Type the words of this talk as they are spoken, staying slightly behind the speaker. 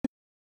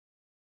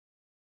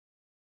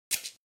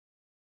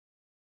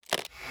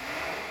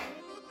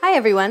Hi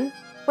everyone!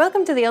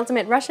 Welcome to the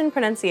Ultimate Russian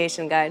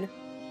Pronunciation Guide.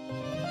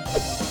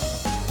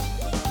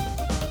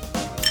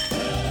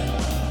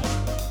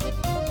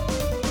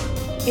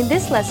 In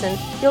this lesson,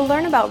 you'll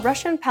learn about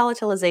Russian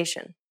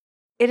palatalization.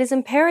 It is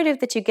imperative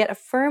that you get a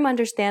firm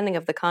understanding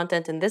of the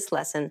content in this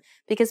lesson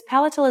because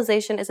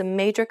palatalization is a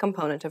major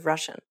component of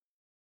Russian.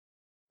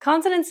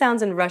 Consonant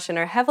sounds in Russian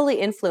are heavily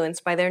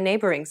influenced by their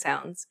neighboring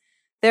sounds.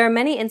 There are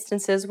many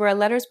instances where a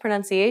letter's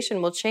pronunciation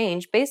will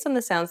change based on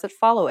the sounds that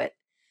follow it.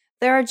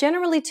 There are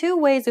generally two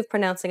ways of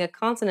pronouncing a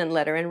consonant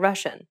letter in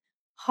Russian: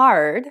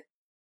 hard,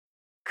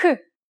 k,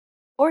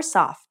 or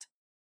soft,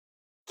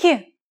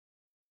 k.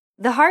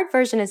 The hard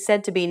version is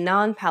said to be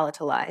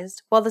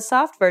non-palatalized, while the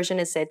soft version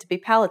is said to be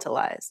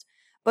palatalized.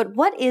 But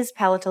what is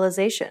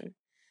palatalization?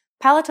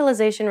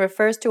 Palatalization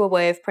refers to a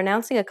way of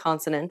pronouncing a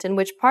consonant in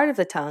which part of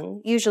the tongue,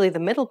 usually the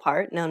middle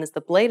part, known as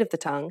the blade of the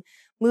tongue,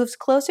 moves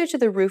closer to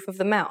the roof of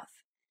the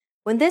mouth.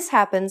 When this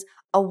happens,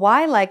 a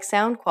Y-like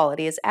sound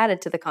quality is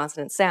added to the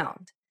consonant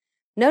sound.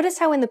 Notice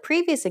how in the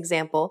previous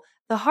example,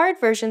 the hard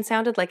version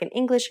sounded like an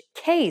English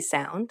K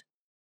sound,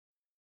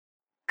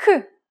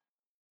 k,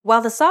 while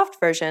the soft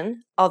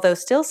version, although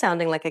still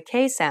sounding like a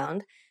K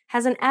sound,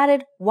 has an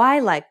added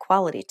Y-like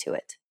quality to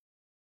it,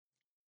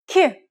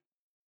 k.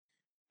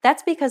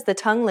 That's because the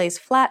tongue lays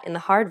flat in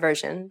the hard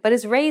version, but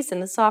is raised in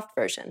the soft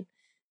version.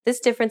 This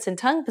difference in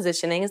tongue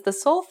positioning is the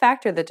sole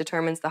factor that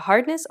determines the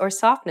hardness or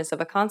softness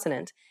of a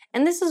consonant,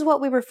 and this is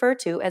what we refer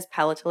to as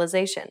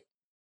palatalization.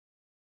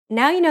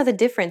 Now you know the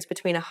difference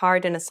between a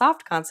hard and a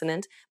soft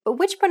consonant, but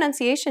which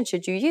pronunciation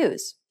should you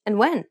use, and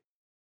when?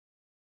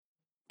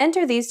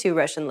 Enter these two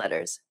Russian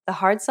letters, the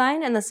hard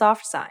sign and the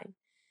soft sign.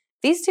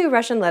 These two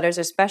Russian letters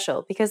are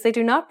special because they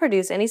do not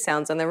produce any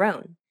sounds on their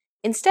own.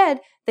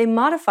 Instead, they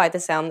modify the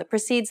sound that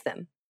precedes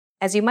them.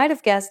 As you might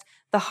have guessed,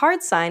 the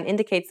hard sign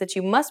indicates that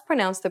you must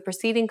pronounce the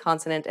preceding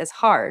consonant as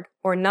hard,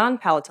 or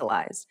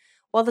non-palatalized,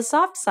 while the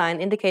soft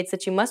sign indicates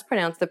that you must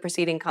pronounce the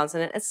preceding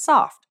consonant as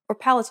soft, or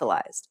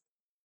palatalized.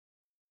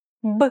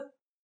 B.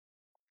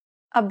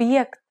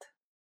 Объект.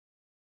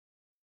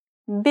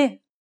 B.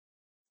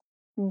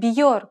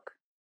 Björk.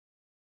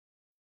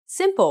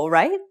 Simple,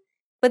 right?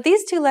 But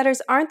these two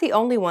letters aren't the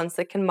only ones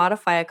that can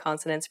modify a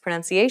consonant's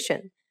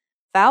pronunciation.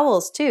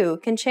 Vowels, too,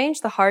 can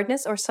change the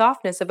hardness or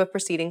softness of a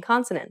preceding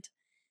consonant.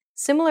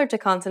 Similar to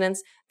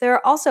consonants, there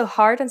are also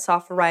hard and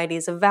soft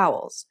varieties of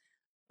vowels.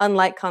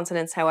 Unlike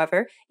consonants,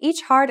 however,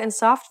 each hard and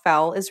soft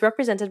vowel is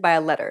represented by a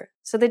letter,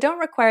 so they don't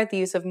require the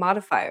use of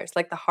modifiers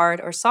like the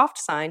hard or soft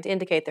sign to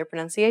indicate their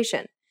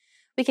pronunciation.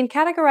 We can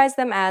categorize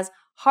them as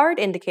hard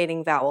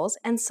indicating vowels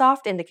and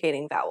soft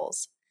indicating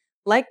vowels.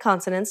 Like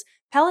consonants,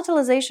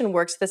 palatalization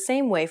works the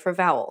same way for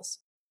vowels.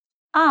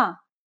 A,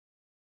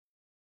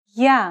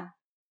 ya,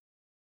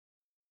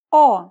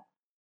 o,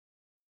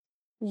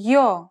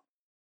 yo.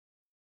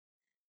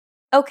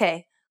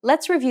 Okay,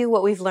 let's review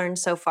what we've learned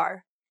so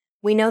far.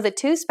 We know that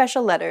two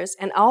special letters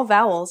and all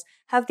vowels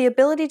have the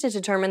ability to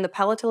determine the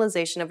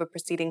palatalization of a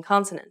preceding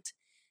consonant.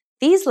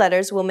 These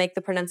letters will make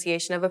the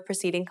pronunciation of a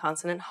preceding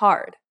consonant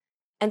hard,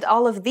 and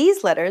all of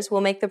these letters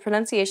will make the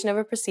pronunciation of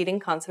a preceding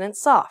consonant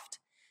soft.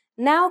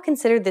 Now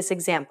consider this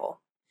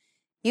example.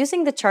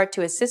 Using the chart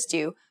to assist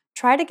you,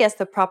 try to guess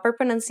the proper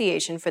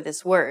pronunciation for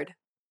this word.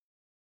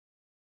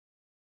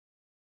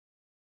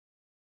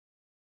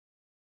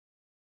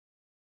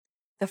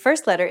 The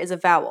first letter is a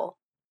vowel.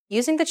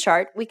 Using the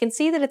chart, we can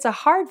see that it's a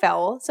hard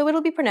vowel, so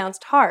it'll be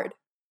pronounced hard.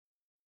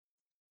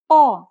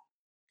 O.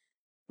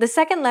 The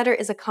second letter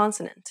is a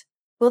consonant.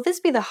 Will this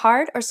be the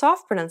hard or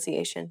soft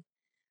pronunciation?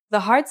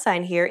 The hard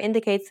sign here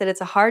indicates that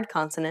it's a hard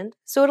consonant,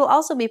 so it'll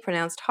also be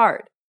pronounced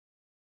hard.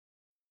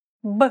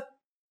 B.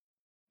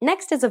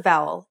 Next is a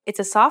vowel. It's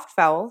a soft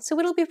vowel, so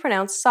it'll be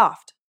pronounced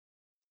soft.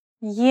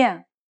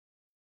 Y.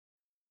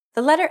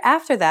 The letter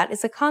after that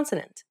is a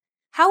consonant.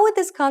 How would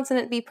this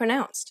consonant be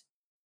pronounced?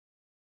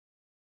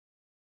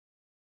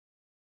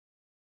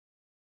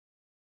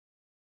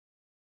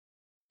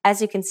 As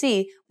you can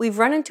see, we've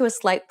run into a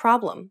slight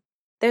problem.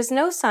 There's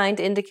no sign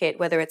to indicate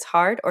whether it's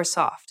hard or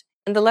soft,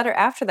 and the letter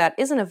after that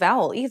isn't a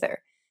vowel either.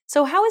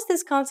 So how is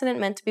this consonant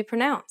meant to be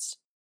pronounced?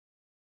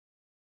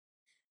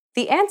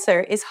 The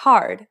answer is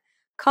hard.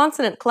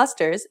 Consonant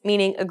clusters,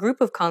 meaning a group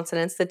of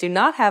consonants that do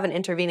not have an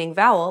intervening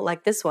vowel,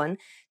 like this one,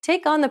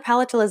 take on the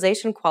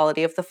palatalization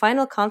quality of the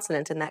final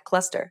consonant in that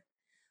cluster.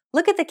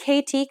 Look at the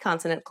KT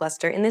consonant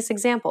cluster in this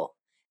example.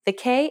 The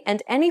K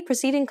and any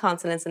preceding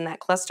consonants in that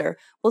cluster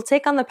will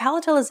take on the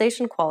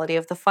palatalization quality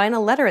of the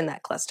final letter in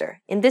that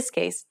cluster, in this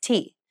case,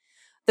 T.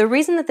 The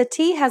reason that the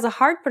T has a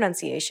hard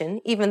pronunciation,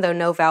 even though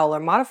no vowel or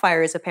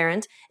modifier is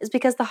apparent, is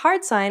because the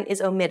hard sign is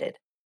omitted.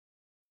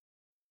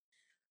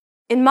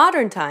 In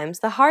modern times,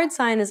 the hard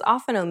sign is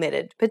often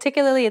omitted,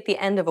 particularly at the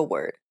end of a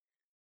word.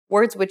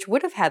 Words which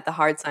would have had the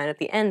hard sign at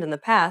the end in the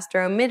past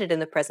are omitted in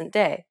the present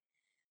day.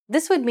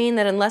 This would mean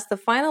that unless the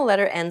final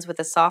letter ends with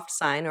a soft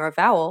sign or a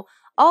vowel,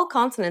 all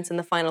consonants in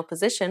the final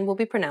position will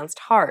be pronounced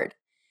hard.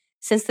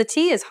 Since the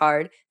T is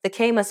hard, the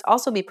K must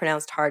also be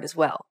pronounced hard as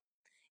well.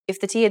 If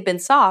the T had been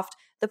soft,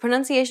 the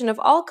pronunciation of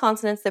all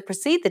consonants that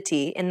precede the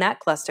T in that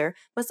cluster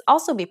must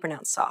also be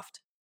pronounced soft.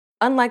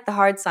 Unlike the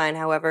hard sign,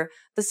 however,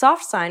 the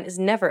soft sign is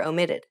never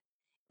omitted.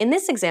 In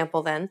this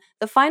example, then,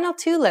 the final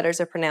two letters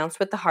are pronounced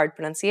with the hard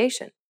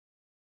pronunciation.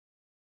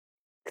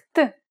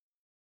 Kt.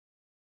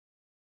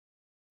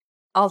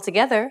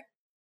 Altogether,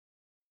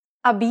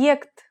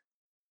 Объект.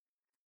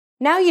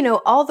 now you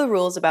know all the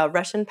rules about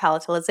Russian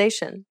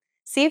palatalization.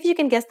 See if you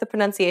can guess the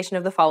pronunciation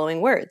of the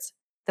following words.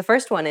 The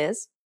first one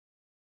is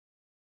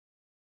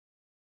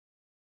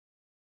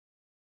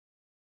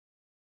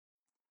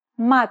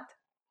Мат.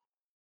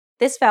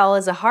 This vowel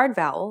is a hard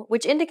vowel,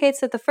 which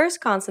indicates that the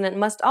first consonant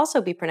must also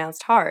be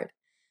pronounced hard.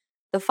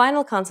 The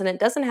final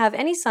consonant doesn't have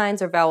any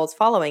signs or vowels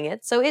following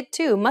it, so it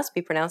too must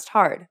be pronounced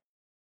hard.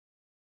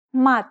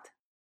 Мат.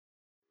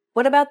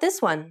 What about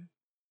this one?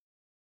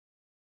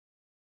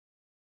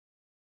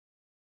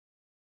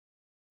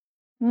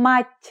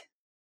 Мать.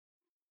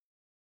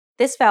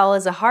 This vowel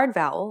is a hard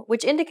vowel,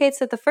 which indicates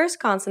that the first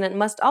consonant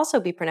must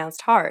also be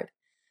pronounced hard.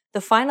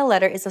 The final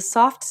letter is a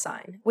soft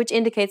sign, which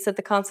indicates that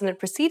the consonant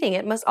preceding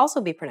it must also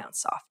be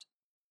pronounced soft.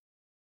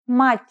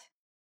 Мать.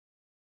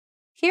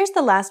 Here's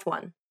the last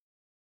one.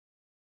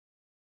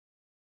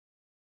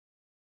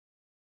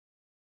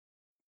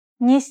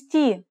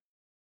 Нести.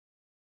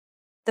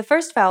 The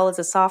first vowel is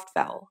a soft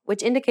vowel,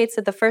 which indicates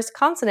that the first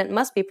consonant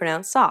must be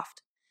pronounced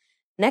soft.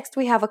 Next,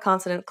 we have a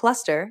consonant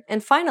cluster,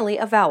 and finally,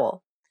 a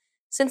vowel.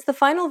 Since the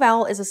final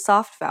vowel is a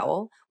soft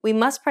vowel, we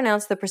must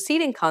pronounce the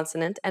preceding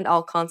consonant and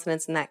all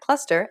consonants in that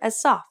cluster as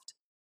soft.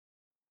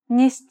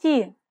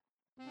 Нести.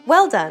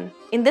 Well done!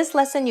 In this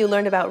lesson, you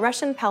learned about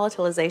Russian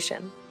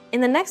palatalization.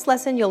 In the next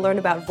lesson, you'll learn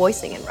about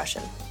voicing in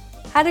Russian.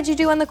 How did you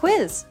do on the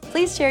quiz?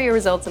 Please share your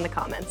results in the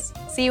comments.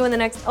 See you in the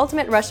next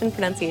Ultimate Russian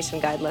Pronunciation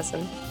Guide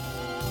lesson.